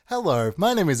Hello,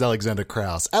 my name is Alexander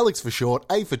Krauss, Alex for short,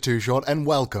 A for too short, and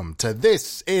welcome to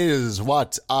This Is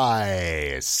What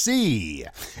I See,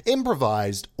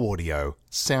 improvised audio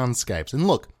soundscapes. And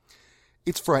look,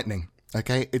 it's frightening,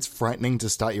 okay? It's frightening to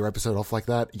start your episode off like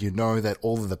that. You know that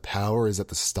all of the power is at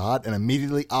the start, and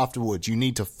immediately afterwards you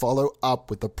need to follow up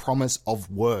with the promise of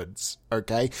words,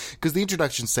 okay? Because the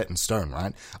introduction's set in stone,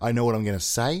 right? I know what I'm going to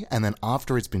say, and then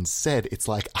after it's been said, it's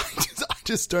like, I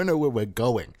just don't know where we're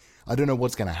going. I don't know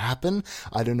what's going to happen.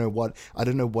 I don't know what,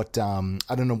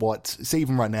 see,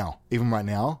 even right now,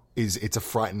 it's a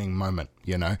frightening moment,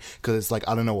 you know, because it's like,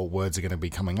 I don't know what words are going to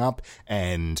be coming up,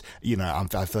 and, you know,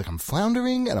 I feel like I'm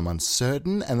floundering and I'm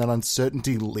uncertain, and that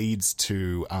uncertainty leads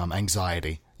to,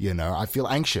 anxiety. You know, I feel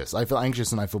anxious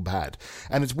and I feel bad.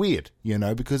 And it's weird, you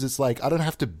know, because it's like, I don't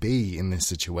have to be in this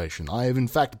situation. I have in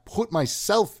fact put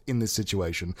myself in this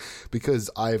situation because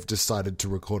I've decided to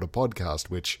record a podcast,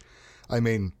 which, I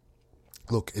mean,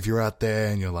 look, if you're out there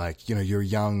and you're like, you know, you're a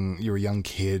young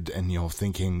kid and you're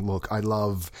thinking, look, I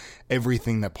love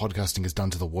everything that podcasting has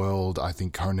done to the world. I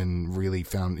think Conan really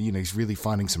found, you know, he's really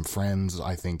finding some friends.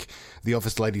 I think the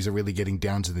Office ladies are really getting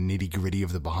down to the nitty gritty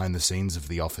of the behind the scenes of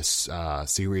the Office,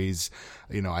 series.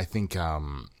 You know, I think,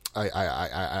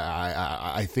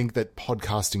 I think that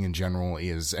podcasting in general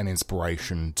is an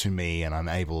inspiration to me, and I'm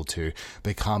able to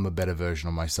become a better version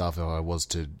of myself if I was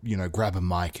to, you know, grab a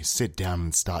mic, sit down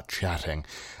and start chatting.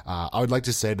 I would like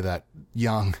to say to that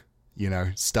young, you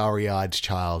know, starry-eyed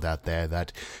child out there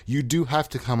that you do have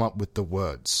to come up with the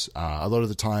words. A lot of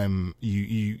the time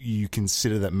you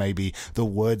consider that maybe the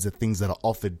words are things that are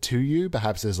offered to you.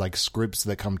 Perhaps there's like scripts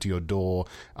that come to your door,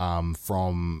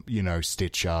 from, you know,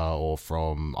 Stitcher or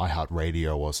from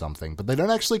iHeartRadio or something, but they don't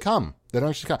actually come.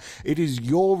 It is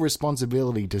your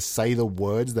responsibility to say the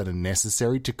words that are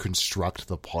necessary to construct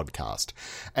the podcast.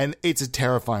 And it's a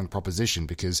terrifying proposition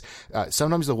because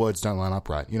sometimes the words don't line up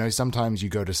right. You know, sometimes you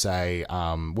go to say,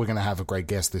 we're going to have a great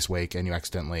guest this week, and you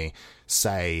accidentally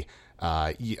say,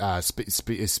 yeah.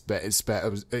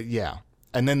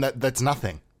 And then that's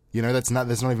nothing. You know, that's not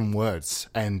even words.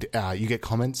 And you get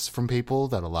comments from people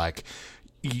that are like,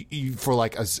 you for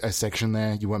like a section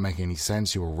there, you weren't making any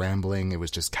sense. You were rambling. It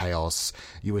was just chaos.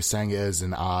 You were saying is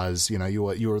and ahs. You know, you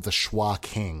were the schwa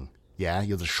king. Yeah,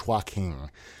 you're the schwa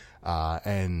king.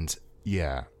 And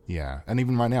yeah. And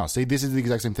even right now, see, this is the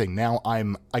exact same thing. Now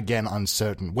I'm again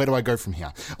uncertain. Where do I go from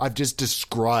here? I've just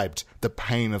described the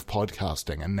pain of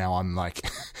podcasting, and now I'm like,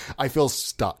 I feel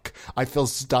stuck and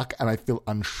I feel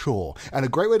unsure. And a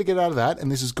great way to get out of that,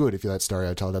 and this is good if you're that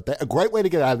stereotype out there, a great way to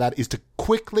get out of that is to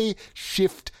quickly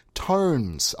shift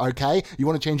tones, okay? You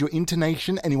want to change your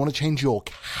intonation and you want to change your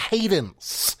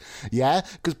cadence, yeah?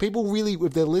 Because people really,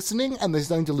 if they're listening and they're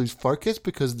starting to lose focus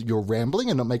because you're rambling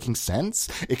and not making sense,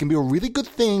 it can be a really good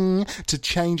thing to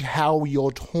change how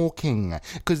you're talking.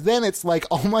 Because then it's like,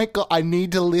 oh my God, I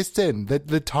need to listen.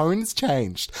 The tone's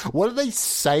changed. What are they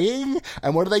saying?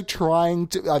 And what are they trying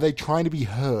to be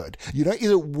heard? You know,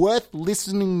 is it worth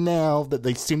listening now that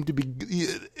they seem to be,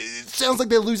 it sounds like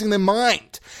they're losing their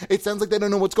mind. It sounds like they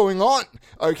don't know what's going on,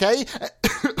 okay?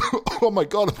 Oh my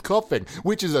God, I'm coughing,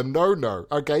 which is a no-no,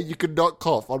 okay? You cannot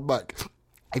cough on mic.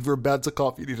 If you're about to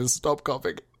cough, you need to stop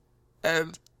coughing.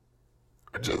 And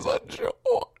I'm just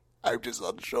unsure. I'm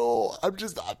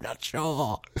not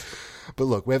sure. But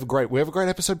look, we have a great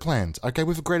episode planned. Okay,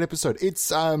 we have a great episode.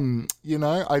 It's, you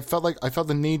know, I felt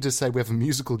the need to say we have a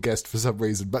musical guest for some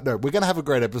reason, but no, we're going to have a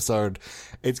great episode.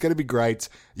 It's going to be great.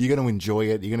 You're going to enjoy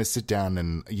it. You're going to sit down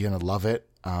and you're going to love it.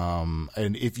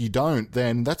 And if you don't,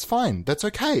 then that's fine. That's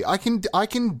okay. I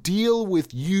can deal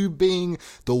with you being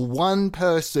the one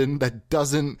person that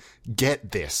doesn't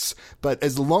get this. But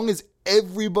as long as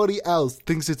everybody else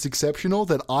thinks it's exceptional,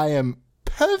 then I am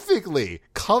perfectly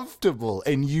comfortable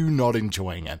in you not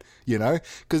enjoying it, you know?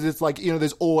 Because it's like, you know,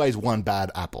 there's always one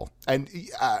bad apple. And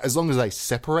as long as I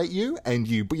separate you and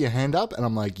you put your hand up and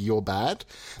I'm like, you're bad,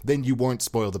 then you won't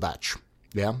spoil the batch.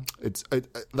 Yeah,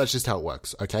 that's just how it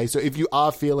works, okay? So if you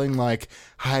are feeling like,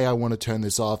 hey, I want to turn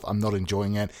this off, I'm not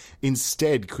enjoying it,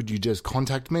 instead, could you just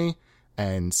contact me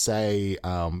and say,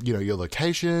 you know, your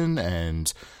location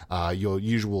and your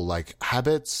usual, like,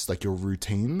 habits, like your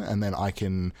routine, and then I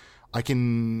can,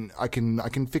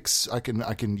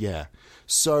 yeah.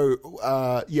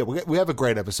 So, yeah, we have a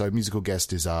great episode. Musical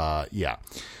guest is, yeah.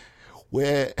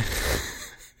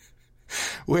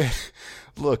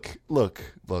 Look,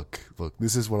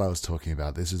 this is what I was talking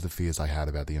about. This is the fears I had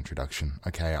about the introduction.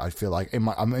 Okay, I feel like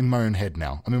I'm in my own head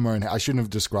now. I shouldn't have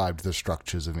described the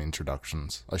structures of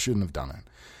introductions. I shouldn't have done it.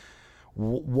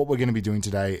 what we're going to be doing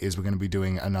today is we're going to be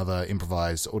doing another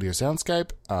improvised audio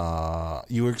soundscape.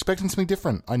 You were expecting something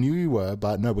different. I knew you were,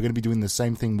 but no, we're going to be doing the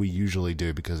same thing we usually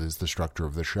do because it's the structure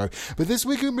of the show. But this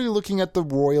week we're going to be looking at the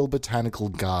Royal Botanical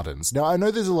Gardens. Now, I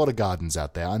know there's a lot of gardens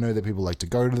out there. I know that people like to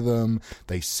go to them,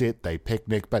 they sit, they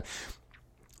picnic, but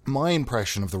my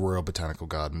impression of the Royal Botanical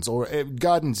Gardens, or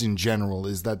gardens in general,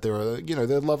 is that there are,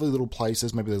 they're lovely little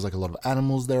places. Maybe there's like a lot of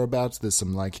animals thereabouts. There's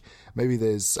some maybe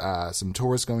there's some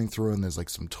tourists going through, and there's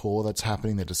like some tour that's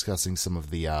happening. They're discussing some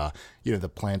of the, the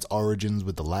plant's origins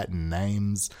with the Latin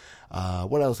names.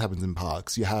 What else happens in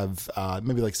parks? You have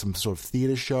maybe like some sort of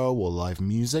theatre show or live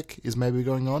music is maybe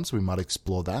going on, so we might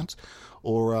explore that.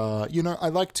 Or, I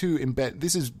like to embed,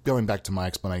 this is going back to my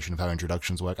explanation of how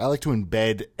introductions work, I like to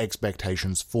embed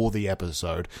expectations for the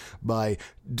episode by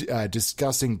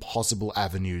discussing possible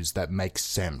avenues that make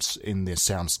sense in this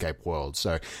soundscape world.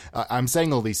 So I'm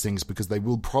saying all these things because they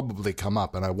will probably come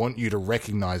up, and I want you to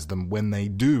recognize them when they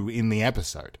do in the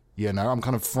episode. I'm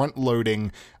kind of front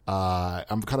loading.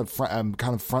 I'm kind of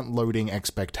front loading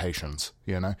expectations.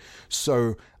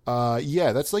 So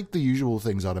that's like the usual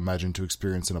things I'd imagine to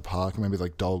experience in a park. Maybe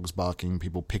like dogs barking,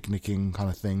 people picnicking, kind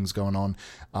of things going on.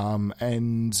 So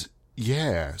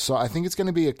I think it's going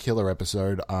to be a killer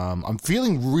episode. I'm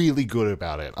feeling really good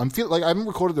about it. I haven't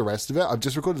recorded the rest of it. I've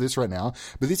just recorded this right now,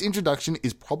 but this introduction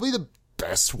is probably the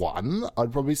best one,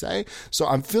 I'd probably say. So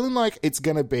I'm feeling like it's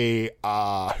going to be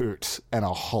a hoot and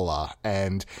a holler.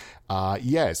 And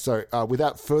so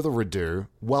without further ado,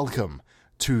 welcome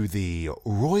to the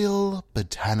Royal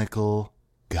Botanical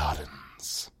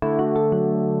Gardens.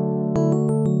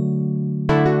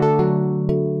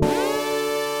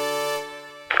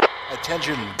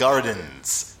 Attention,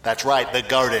 gardens. That's right, the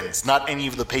gardens, not any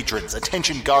of the patrons.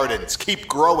 Attention, gardens. Keep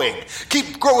growing.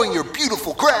 Keep growing your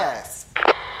beautiful grass.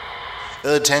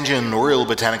 Attention, Royal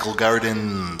Botanical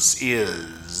Gardens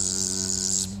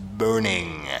is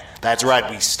burning. That's right,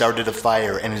 we started a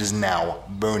fire and it is now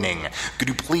burning. Could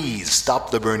you please stop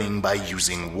the burning by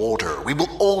using water? We will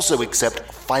also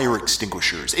accept fire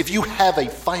extinguishers. If you have a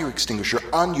fire extinguisher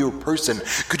on your person,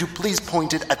 could you please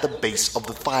point it at the base of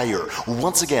the fire?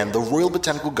 Once again, the Royal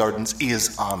Botanical Gardens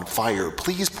is on fire.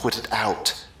 Please put it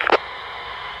out.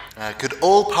 Could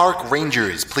all park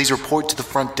rangers please report to the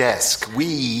front desk?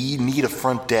 We need a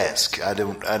front desk.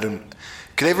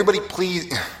 Could everybody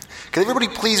please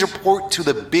report to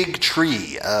the big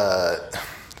tree?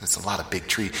 There's a lot of big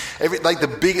tree.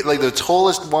 The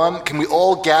tallest one. Can we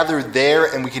all gather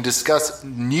there and we can discuss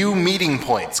new meeting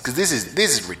points? Because this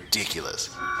is ridiculous.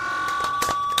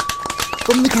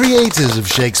 From the creators of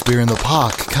Shakespeare in the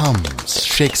Park comes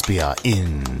Shakespeare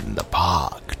in the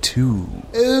Park 2.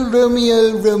 Oh,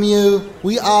 Romeo,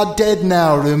 we are dead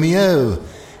now, Romeo.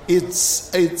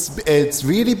 It's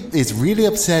really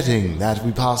upsetting that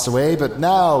we passed away, but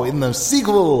now in the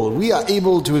sequel we are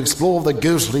able to explore the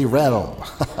ghostly realm.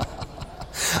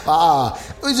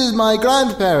 This is my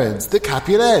grandparents, the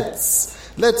Capulets.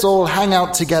 Let's all hang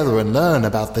out together and learn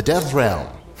about the death realm.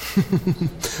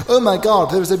 Oh my god,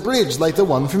 there's a bridge like the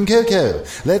one from Coco.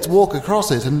 Let's walk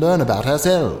across it and learn about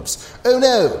ourselves. Oh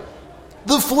no!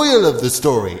 The foil of the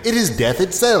story. It is death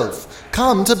itself.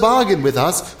 Come to bargain with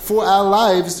us for our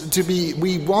lives to be...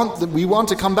 We want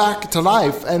to come back to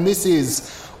life, and this is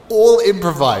all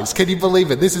improvised. Can you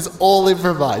believe it? This is all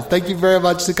improvised. Thank you very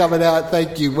much for coming out.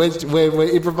 Thank you.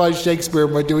 We're improvised Shakespeare,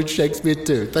 and we're doing Shakespeare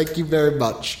too. Thank you very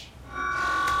much.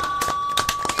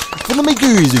 From the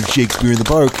makers of Shakespeare in the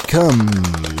Park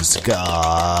comes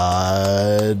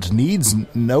God Needs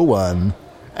No One.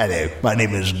 Hello, my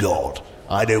name is God.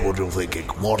 I know what you're thinking.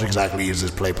 What exactly is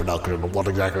this play production? What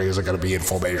exactly is it going to be in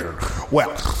formation?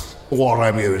 Well, what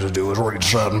I'm going to do is read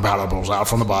certain parables out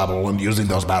from the Bible, and using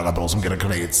those parables, I'm going to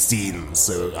create scenes.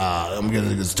 So I'm going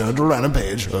to just turn to a random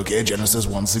page. Okay, Genesis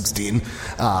 1:16.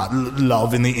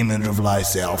 Love in the image of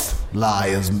thyself. Lie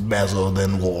is better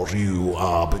than what you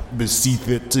beseech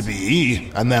it to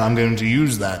be. And then I'm going to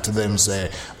use that to then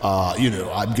say, I'm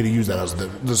going to use that as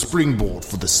the springboard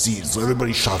for the scene. So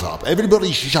everybody shut up.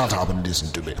 Everybody shut up and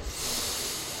listen to me.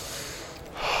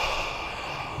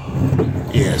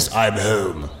 Yes, I'm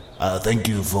home. Thank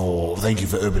you for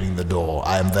opening the door.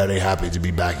 I am very happy to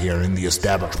be back here in the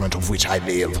establishment of which I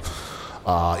live.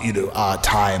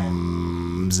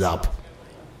 Time's up.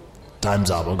 Time's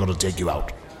up. I'm gonna take you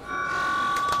out.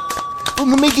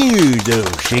 From the makers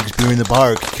of Shakespeare in the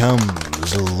Park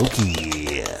comes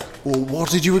Loki. Well, what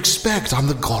did you expect? I'm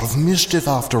the god of mischief,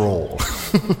 after all.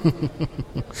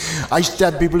 I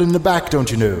stab people in the back, don't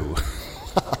you know?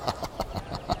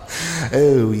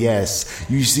 Oh, yes.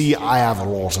 You see, I have a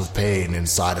lot of pain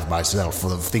inside of myself for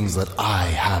the things that I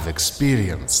have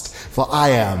experienced. For I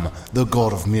am the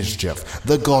god of mischief,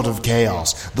 the god of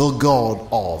chaos, the god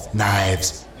of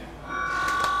knives.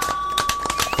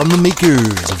 From the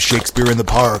makers of Shakespeare in the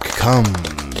Park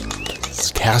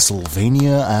comes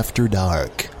Castlevania After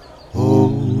Dark. Oh,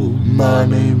 my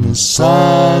name is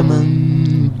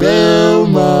Simon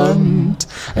Belmont,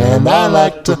 and I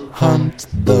like to hunt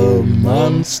the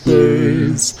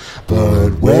monsters.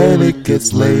 But when it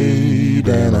gets late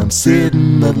and I'm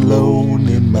sitting alone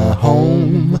in my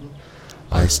home,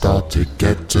 I start to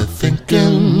get to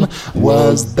thinking,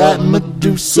 was that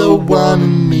Medusa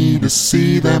wanting me to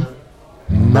see them?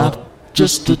 Not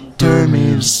just to turn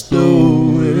me to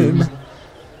stone.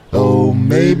 Oh,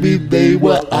 maybe they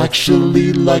were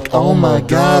actually like, oh my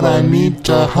god, I need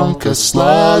to hunk a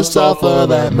slice off of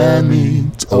that man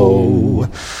meat. Oh,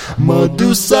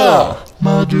 Medusa,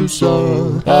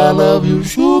 Medusa, I love you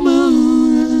so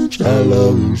much, I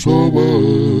love you so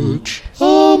much.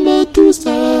 Oh,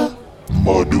 Medusa,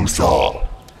 Medusa,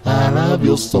 I love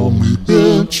you so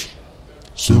much,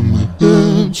 so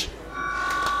much.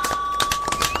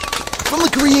 From the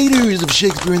creators of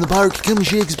Shakespeare in the Park comes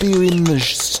Shakespeare in the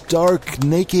Stark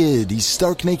Naked. He's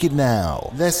stark naked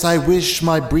now. Lest I wish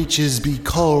my breeches be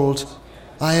cold,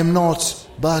 I am not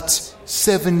but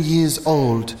 7 years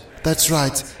old. That's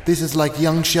right, this is like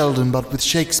young Sheldon but with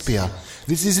Shakespeare.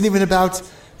 This isn't even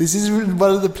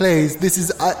one of the plays. This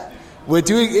is we're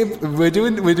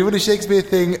doing a Shakespeare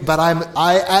thing, but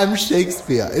I am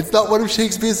Shakespeare. It's not one of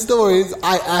Shakespeare's stories.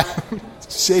 I am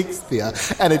Shakespeare,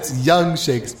 and it's young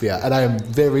Shakespeare, and I am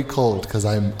very cold because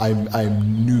I'm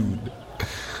nude.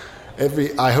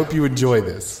 I hope you enjoy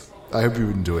this.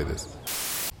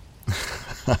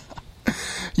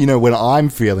 You know, when I'm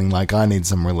feeling like I need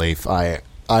some relief, I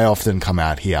often come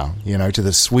out here, you know, to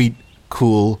the sweet,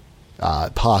 cool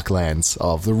parklands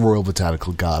of the Royal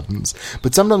Botanical Gardens.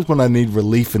 But sometimes when I need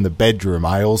relief in the bedroom,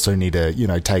 I also need to, you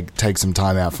know, take some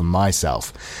time out for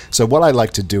myself. So what I like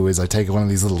to do is I take one of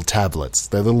these little tablets.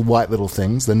 They're little white little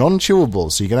things. They're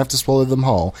non-chewable, so you're going to have to swallow them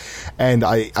whole. And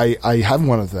I have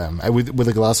one of them with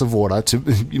a glass of water to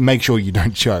make sure you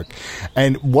don't choke.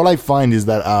 And what I find is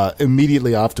that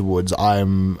immediately afterwards,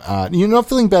 I'm not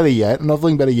feeling better yet,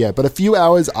 but a few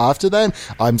hours after that,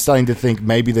 I'm starting to think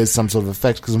maybe there's some sort of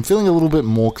effect because I'm feeling a little bit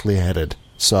more clear-headed.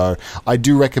 So I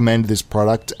do recommend this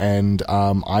product, and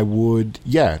I would,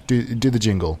 do the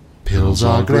jingle. Pills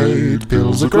are great,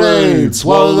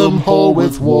 swallow them whole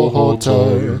with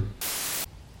water.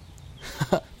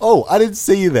 Oh, I didn't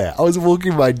see you there. I was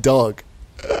walking my dog.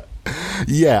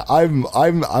 Yeah, I'm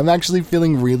actually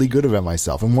feeling really good about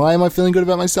myself. And why am I feeling good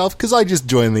about myself? Because I just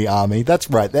joined the army. That's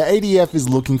right. The ADF is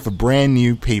looking for brand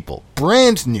new people.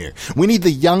 Brand new. We need the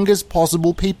youngest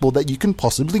possible people that you can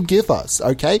possibly give us,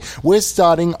 okay? We're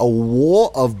starting a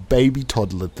war of baby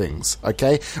toddler things,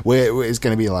 okay? Where it's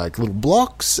going to be like little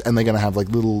blocks, and they're going to have like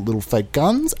little fake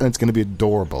guns, and it's going to be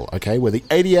adorable, okay? We're the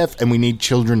ADF, and we need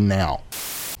children now.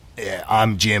 Yeah,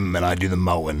 I'm Jim, and I do the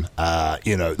mowing.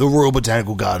 The Royal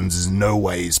Botanical Gardens is in no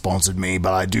way sponsored me,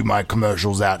 but I do my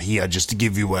commercials out here just to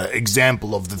give you an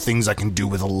example of the things I can do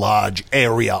with a large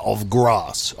area of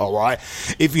grass, alright?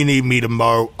 If you need me to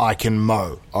mow, I can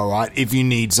mow, alright? If you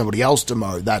need somebody else to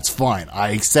mow, that's fine. I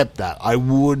accept that. I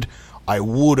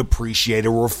would appreciate a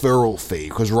referral fee,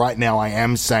 because right now I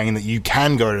am saying that you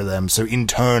can go to them, so in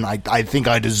turn I think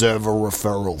I deserve a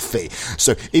referral fee.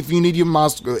 So if you need your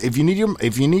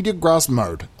grass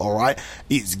mowed, all right,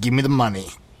 give me the money.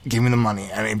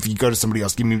 And if you go to somebody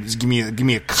else, give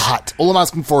me a cut. All I'm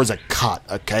asking for is a cut,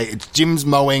 okay? It's Jim's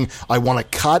mowing. I want a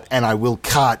cut, and I will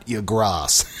cut your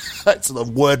grass. That's the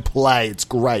word play. It's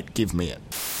great. Give me it.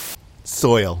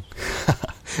 Soil.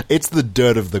 It's the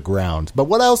dirt of the ground. But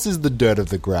what else is the dirt of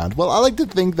the ground? Well, I like to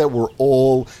think that we're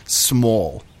all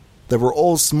small. That we're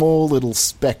all small little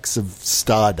specks of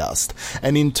stardust.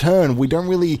 And in turn, we don't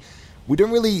really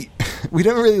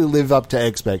live up to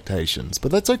expectations.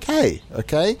 But that's okay?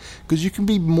 Because you can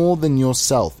be more than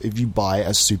yourself if you buy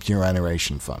a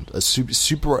superannuation fund. A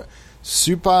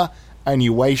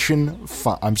superannuation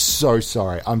fund. I'm so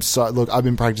sorry. Look, I've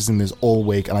been practicing this all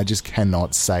week, and I just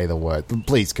cannot say the word.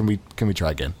 Please, can we try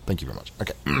again? Thank you very much.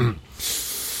 Okay. Okay,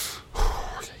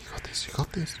 you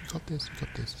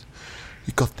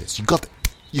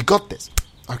got this.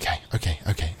 Okay.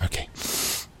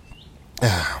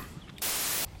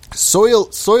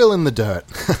 Soil in the dirt.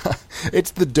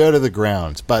 It's the dirt of the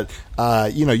ground. But,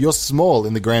 you're small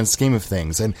in the grand scheme of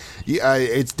things. And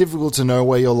it's difficult to know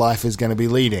where your life is going to be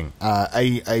leading.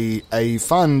 A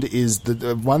fund is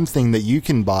the one thing that you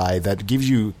can buy that gives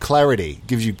you clarity,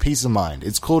 gives you peace of mind.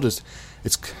 It's called a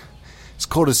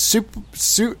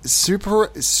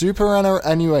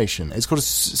superannuation. It's called a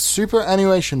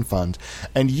superannuation fund,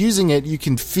 and using it, you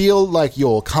can feel like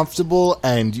you're comfortable.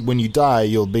 And when you die,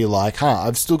 you'll be like,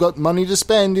 I've still got money to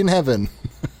spend in heaven."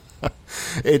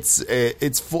 It's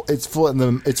for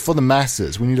the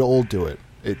masses. We need to all do it.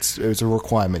 It's a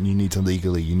requirement. You need to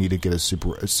legally. You need to get a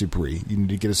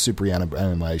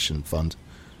superannuation fund.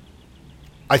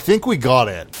 I think we got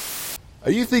it.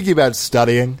 Are you thinking about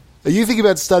studying? Are you thinking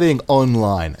about studying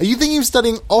online? Are you thinking of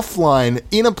studying offline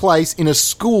in a place, in a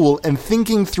school, and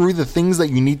thinking through the things that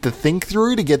you need to think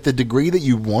through to get the degree that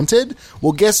you wanted?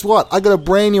 Well, guess what? I got a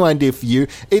brand new idea for you.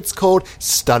 It's called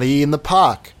Study in the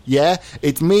Park. Yeah?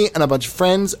 It's me and a bunch of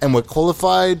friends, and we're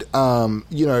qualified,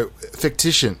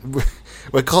 fictician.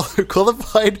 We're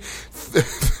qualified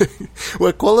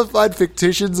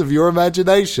ficticians of your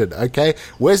imagination, okay?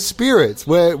 We're spirits.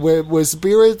 We're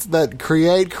spirits that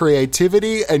create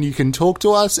creativity, and you can talk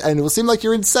to us, and it will seem like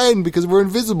you're insane because we're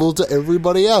invisible to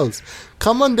everybody else.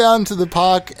 Come on down to the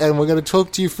park, and we're going to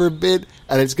talk to you for a bit,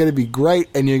 and it's going to be great,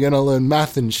 and you're going to learn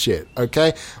math and shit,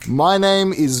 okay? My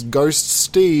name is Ghost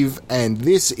Steve, and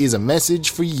this is a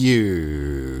message for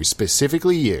you,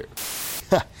 specifically you.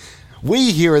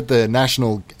 We here at the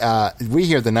National are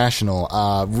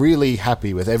really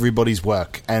happy with everybody's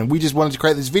work, and we just wanted to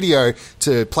create this video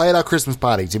to play at our Christmas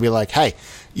party to be like, hey,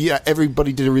 yeah,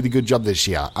 everybody did a really good job this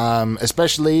year,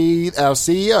 especially our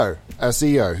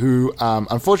CEO, who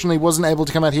unfortunately wasn't able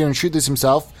to come out here and shoot this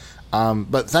himself.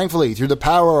 But thankfully, through the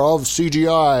power of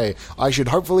CGI, I should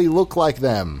hopefully look like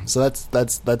them. So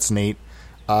that's neat.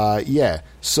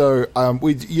 So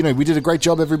we did a great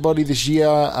job, everybody, this year.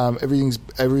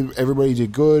 Everybody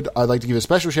did good. I'd like to give a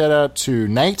special shout out to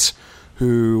Nate,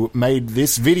 who made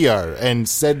this video and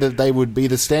said that they would be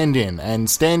the stand-in and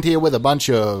stand here with a bunch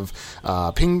of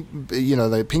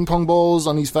the ping pong balls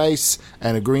on his face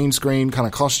and a green screen kind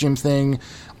of costume thing.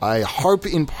 I hope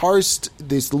in post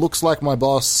this looks like my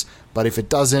boss, but if it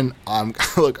doesn't,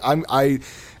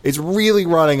 it's really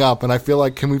running up, and I feel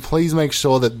like, can we please make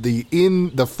sure that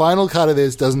the final cut of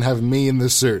this doesn't have me in the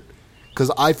suit?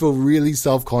 Because I feel really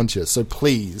self-conscious, so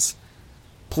please.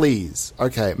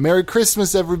 Okay, Merry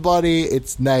Christmas, everybody.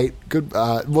 It's Nate.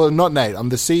 Not Nate, I'm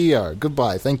the CEO.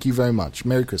 Goodbye, thank you very much.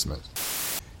 Merry Christmas.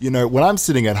 When I'm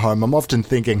sitting at home, I'm often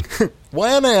thinking,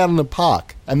 why aren't I out in the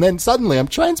park? And then suddenly I'm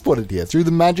transported here through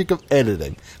the magic of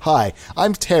editing. Hi,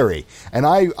 I'm Terry, and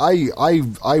I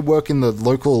work in the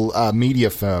local media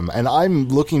firm, and I'm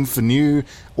looking for new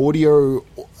audio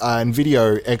and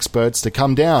video experts to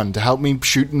come down to help me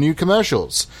shoot new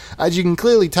commercials. As you can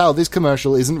clearly tell, this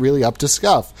commercial isn't really up to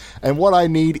scuff, and what I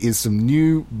need is some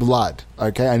new blood.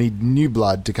 Okay, I need new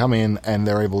blood to come in, and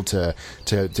they're able to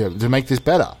make this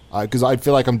better, because I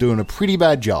feel like I'm doing a pretty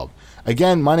bad job.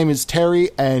 Again, my name is Terry,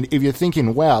 and if you're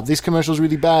thinking, wow, this commercial's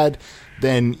really bad,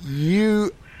 then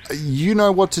you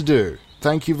know what to do.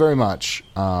 Thank you very much.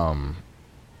 Yeah.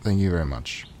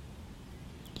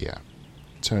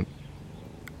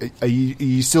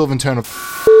 You still haven't turned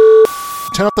off...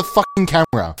 Turn off the fucking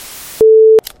camera.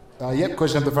 Yep,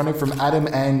 question up the front from Adam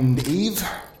and Eve.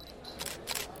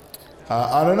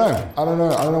 I don't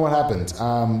know what happened.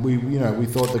 We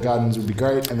thought the gardens would be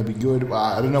great and they'd be good.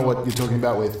 I don't know what you're talking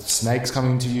about with snakes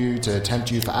coming to you to tempt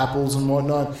you for apples and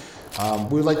whatnot.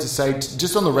 We'd like to say,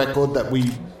 just on the record, that we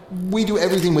do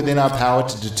everything within our power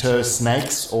to deter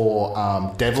snakes or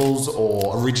devils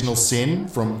or original sin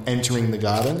from entering the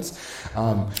gardens.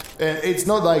 It's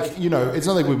not like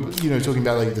we're talking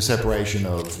about like the separation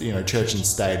of church and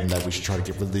state and that we should try to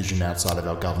get religion outside of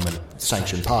our government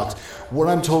sanctioned parks. What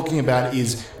I'm talking about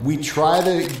is we try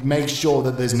to make sure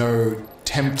that there's no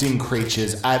tempting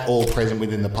creatures at all present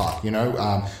within the park. I know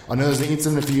there was an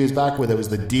incident a few years back where there was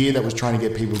the deer that was trying to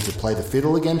get people to play the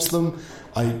fiddle against them.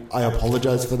 I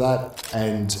apologize for that,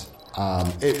 and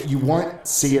you won't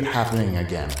see it happening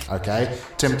again. Okay,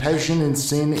 temptation and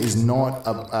sin is not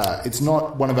it's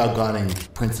not one of our guiding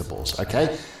principles.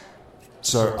 Okay,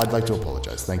 so I'd like to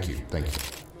apologize. Thank you.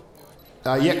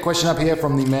 Question up here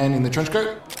from the man in the trench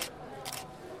coat.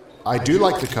 I do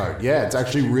like the coat. Yeah, it's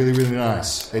actually really, really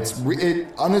nice.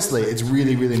 Honestly, it's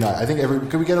really, really nice. I think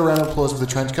can we get a round of applause for the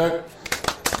trench coat?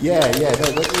 Yeah,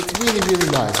 it's really, really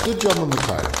nice. Good job on the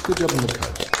coat.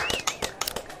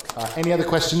 Any other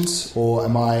questions, or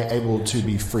am I able to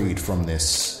be freed from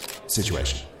this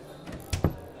situation?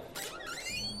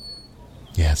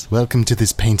 Yes, welcome to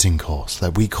this painting course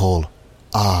that we call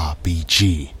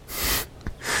RBG.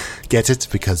 Get it?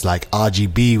 Because like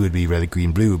RGB would be red,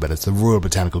 green, blue, but it's the Royal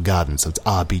Botanical Garden, so it's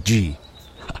RBG.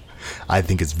 I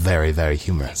think it's very, very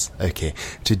humorous. Okay,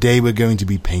 today we're going to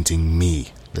be painting me.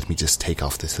 Let me just take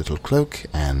off this little cloak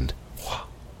and...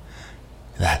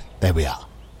 there we are.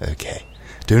 Okay.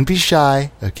 Don't be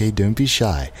shy, okay? Don't be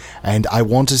shy. And I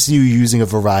want to see you using a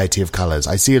variety of colors.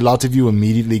 I see a lot of you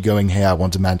immediately going, hey, I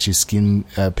want to match your skin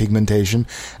pigmentation.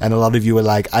 And a lot of you are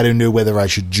like, I don't know whether I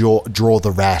should draw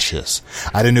the rashes.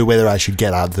 I don't know whether I should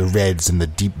get out the reds and the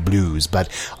deep blues. But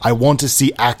I want to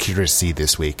see accuracy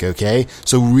this week, okay?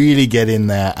 So really get in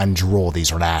there and draw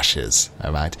these rashes,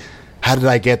 all right? How did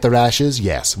I get the rashes?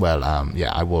 Yes, well,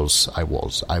 yeah, I was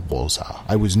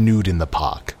nude in the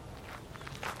park.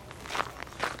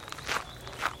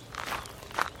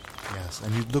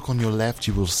 And you look on your left,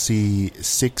 you will see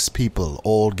 6 people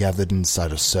all gathered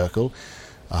inside a circle.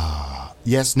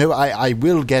 Yes, no, I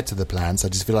will get to the plants. I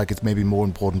just feel like it's maybe more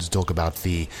important to talk about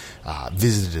the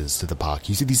visitors to the park.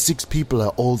 You see, these 6 people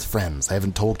are old friends. They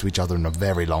haven't talked to each other in a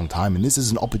very long time, and this is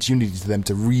an opportunity for them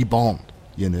to rebond,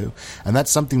 you know? And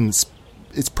that's something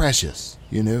it's precious,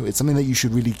 you know? It's something that you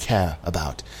should really care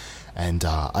about. And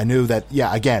I know that,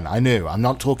 yeah, again, I know, I'm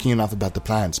not talking enough about the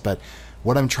plants, but...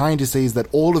 what I'm trying to say is that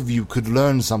all of you could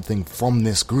learn something from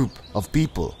this group of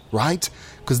people, right?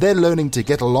 Because they're learning to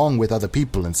get along with other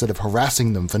people instead of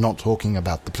harassing them for not talking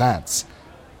about the plants.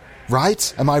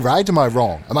 Right? Am I right? Am I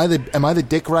wrong? Am I the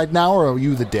dick right now, or are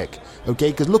you the dick?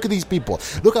 Okay, because look at these people.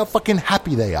 Look how fucking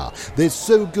happy they are. They're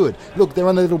so good. Look, they're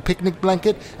on a little picnic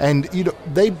blanket, and you know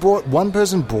one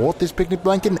person brought this picnic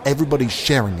blanket, and everybody's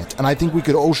sharing it. And I think we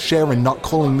could all share in not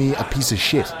calling me a piece of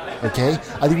shit. Okay?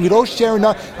 I think we could all share in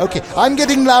not... Okay, I'm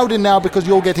getting louder now because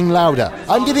you're getting louder.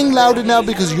 I'm getting louder now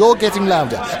because you're getting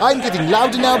louder. I'm getting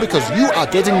louder now because you are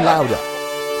getting louder.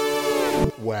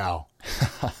 Wow.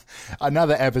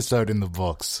 Another episode in the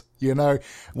books. You know,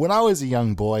 when I was a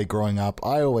young boy growing up,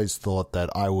 I always thought that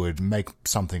I would make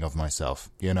something of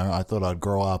myself. You know, I thought I'd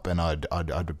grow up and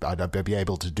I'd be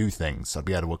able to do things. I'd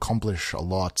be able to accomplish a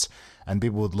lot, and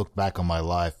people would look back on my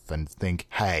life and think,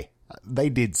 hey, they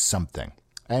did something.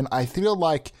 And I feel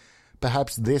like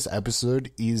perhaps this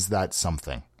episode is that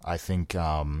something. I think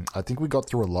we got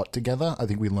through a lot together. I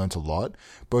think we learnt a lot,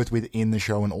 both within the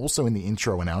show and also in the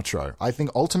intro and outro. I think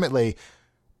ultimately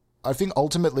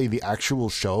the actual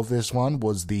show of this one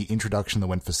was the introduction that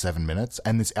went for 7 minutes,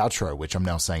 and this outro, which I'm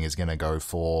now saying is going to go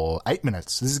for 8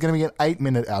 minutes. This is going to be an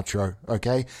 8-minute outro,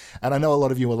 okay? And I know a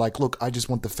lot of you are like, look, I just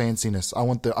want the fanciness. I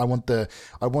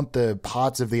want the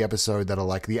parts of the episode that are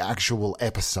like the actual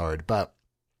episode, but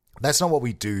that's not what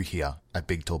we do here at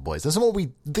Big Tall Boys. That's not what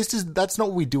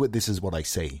we do at This Is What I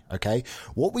See, okay?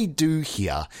 What we do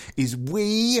here is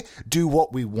we do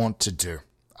what we want to do,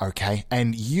 okay?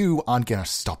 And you aren't going to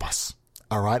stop us,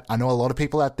 all right? I know a lot of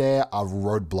people out there are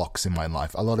roadblocks in my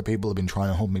life. A lot of people have been trying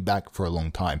to hold me back for a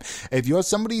long time. If you're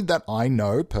somebody that I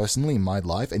know personally in my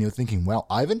life and you're thinking, well,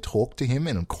 I haven't talked to him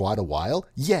in quite a while,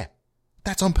 yeah,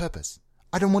 that's on purpose.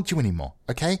 I don't want you anymore,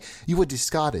 okay? You were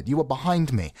discarded. You were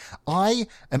behind me. I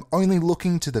am only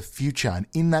looking to the future, and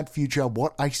in that future,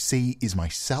 what I see is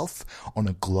myself on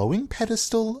a glowing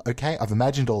pedestal, okay? I've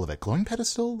imagined all of it. Glowing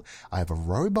pedestal. I have a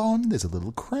robe on. There's a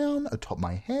little crown atop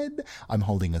my head. I'm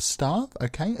holding a staff,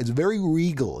 okay? It's very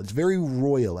regal. It's very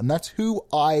royal, and that's who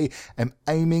I am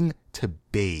aiming to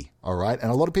be, all right?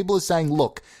 And a lot of people are saying,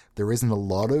 look, there's not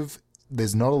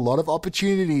a lot of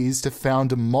opportunities to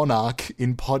found a monarch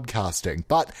in podcasting,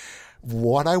 but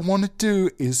what I want to do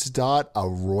is start a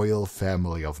royal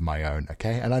family of my own,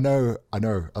 okay? And I know a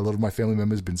lot of my family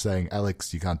members have been saying,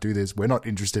 Alex, you can't do this. We're not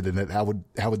interested in it. How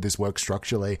would this work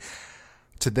structurally?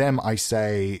 To them, I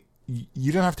say,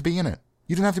 you don't have to be in it.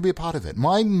 You don't have to be a part of it.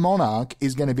 My monarch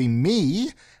is going to be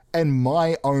me and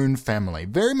my own family.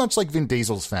 Very much like Vin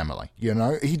Diesel's family, you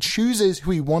know? He chooses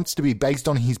who he wants to be based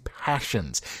on his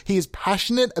passions. He is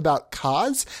passionate about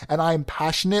cars, and I am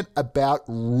passionate about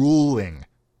ruling.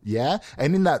 Yeah?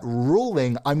 And in that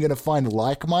ruling, I'm going to find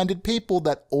like-minded people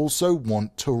that also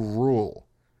want to rule.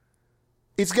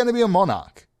 It's going to be a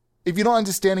monarch. If you're not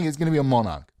understanding, it's going to be a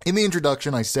monarch. In the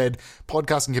introduction, I said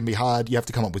podcasting can be hard. You have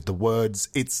to come up with the words.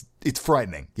 It's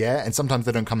frightening, yeah? And sometimes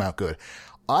they don't come out good.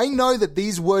 I know that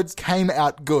these words came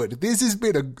out good. This is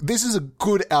a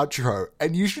good outro,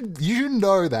 and you should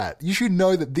know that. You should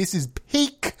know that this is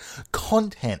peak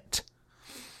content.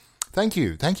 Thank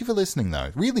you for listening,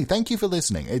 though. Really, thank you for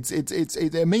listening.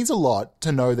 It means a lot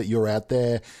to know that you're out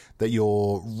there, that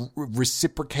you're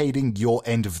reciprocating your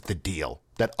end of the deal.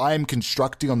 That I'm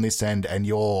constructing on this end, and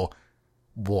you're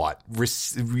what?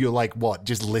 You're like what?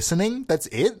 Just listening? That's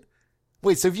it?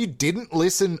 Wait, so if you didn't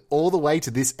listen all the way to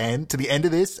this end, to the end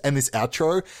of this and this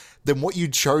outro, then what you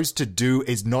chose to do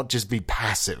is not just be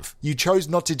passive. You chose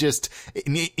not to just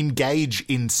engage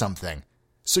in something.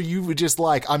 So you were just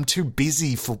like, I'm too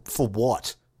busy for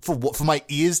what? For what? For my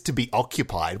ears to be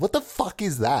occupied? What the fuck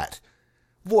is that?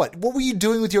 What were you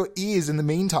doing with your ears in the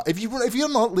meantime? If you're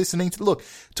not listening to, look,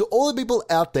 to all the people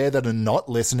out there that are not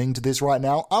listening to this right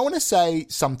now, I want to say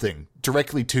something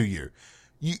directly to you.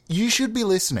 You should be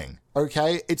listening,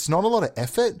 okay? It's not a lot of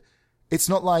effort. It's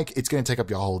not like it's going to take up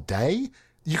your whole day.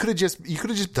 You could have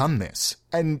just done this,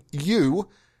 and you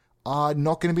are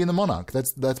not going to be in the Monarch.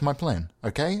 That's my plan,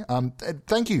 okay?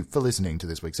 Thank you for listening to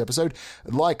this week's episode.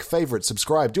 Like, favorite,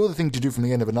 subscribe, do all the things you do from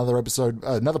the end of another episode,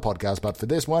 another podcast, but for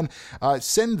this one,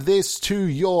 send this to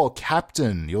your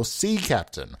captain, your sea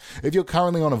captain. If you're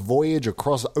currently on a voyage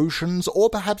across oceans or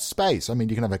perhaps space, I mean,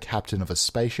 you can have a captain of a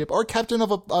spaceship or a captain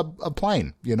of a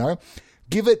plane, you know?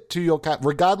 Give it to your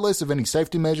regardless of any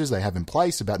safety measures they have in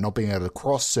place about not being able to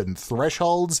cross certain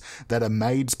thresholds that are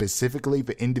made specifically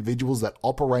for individuals that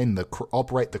operate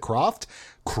the craft.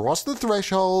 Cross the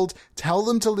threshold, tell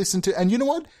them to listen to, and you know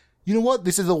what?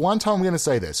 This is the one time we're going to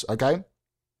say this, okay?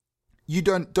 You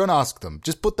don't ask them.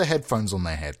 Just put the headphones on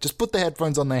their head. Just put the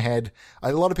headphones on their head.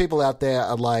 A lot of people out there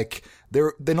are like,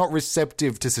 they're not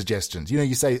receptive to suggestions. You know,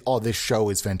 you say, oh, this show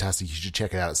is fantastic. You should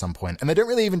check it out at some point. And they don't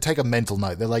really even take a mental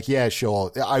note. They're like, yeah,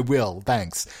 sure. I will.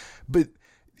 Thanks. But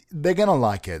they're going to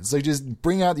like it. So just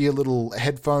bring out your little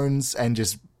headphones and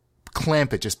just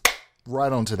clamp it just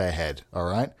right onto their head. All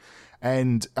right.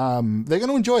 And they're going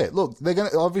to enjoy it. Look, they're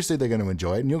going to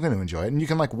enjoy it, and you're going to enjoy it, and you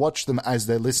can like watch them as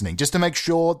they're listening, just to make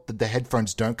sure that the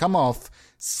headphones don't come off.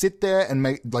 Sit there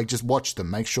and just watch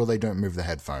them. Make sure they don't move the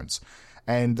headphones.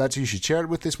 And that's who you should share it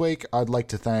with this week. I'd like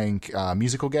to thank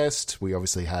musical guest. We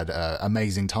obviously had an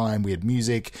amazing time. We had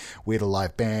music. We had a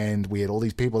live band. We had all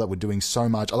these people that were doing so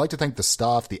much. I'd like to thank the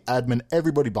staff, the admin,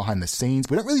 everybody behind the scenes.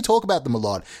 We don't really talk about them a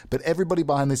lot, but everybody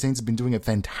behind the scenes has been doing a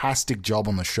fantastic job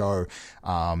on the show.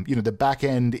 The back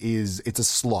end it's a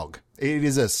slog. It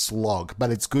is a slog,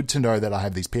 but it's good to know that I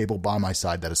have these people by my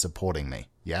side that are supporting me.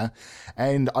 Yeah.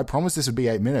 And I promised this would be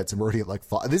 8 minutes, and we're already at like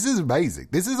 5. This is amazing.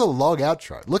 This is a long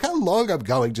outro. Look how long I'm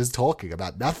going just talking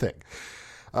about nothing.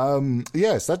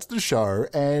 Yes, that's the show.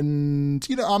 And,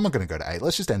 I'm not going to go to 8.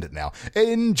 Let's just end it now.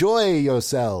 Enjoy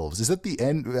yourselves. Is that the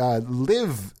end?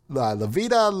 Live La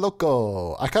Vida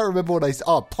Loco. I can't remember what I said.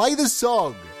 Oh, play the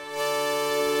song.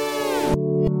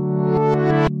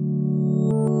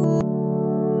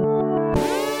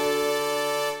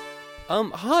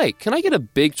 Hi, can I get a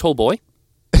big tall boy?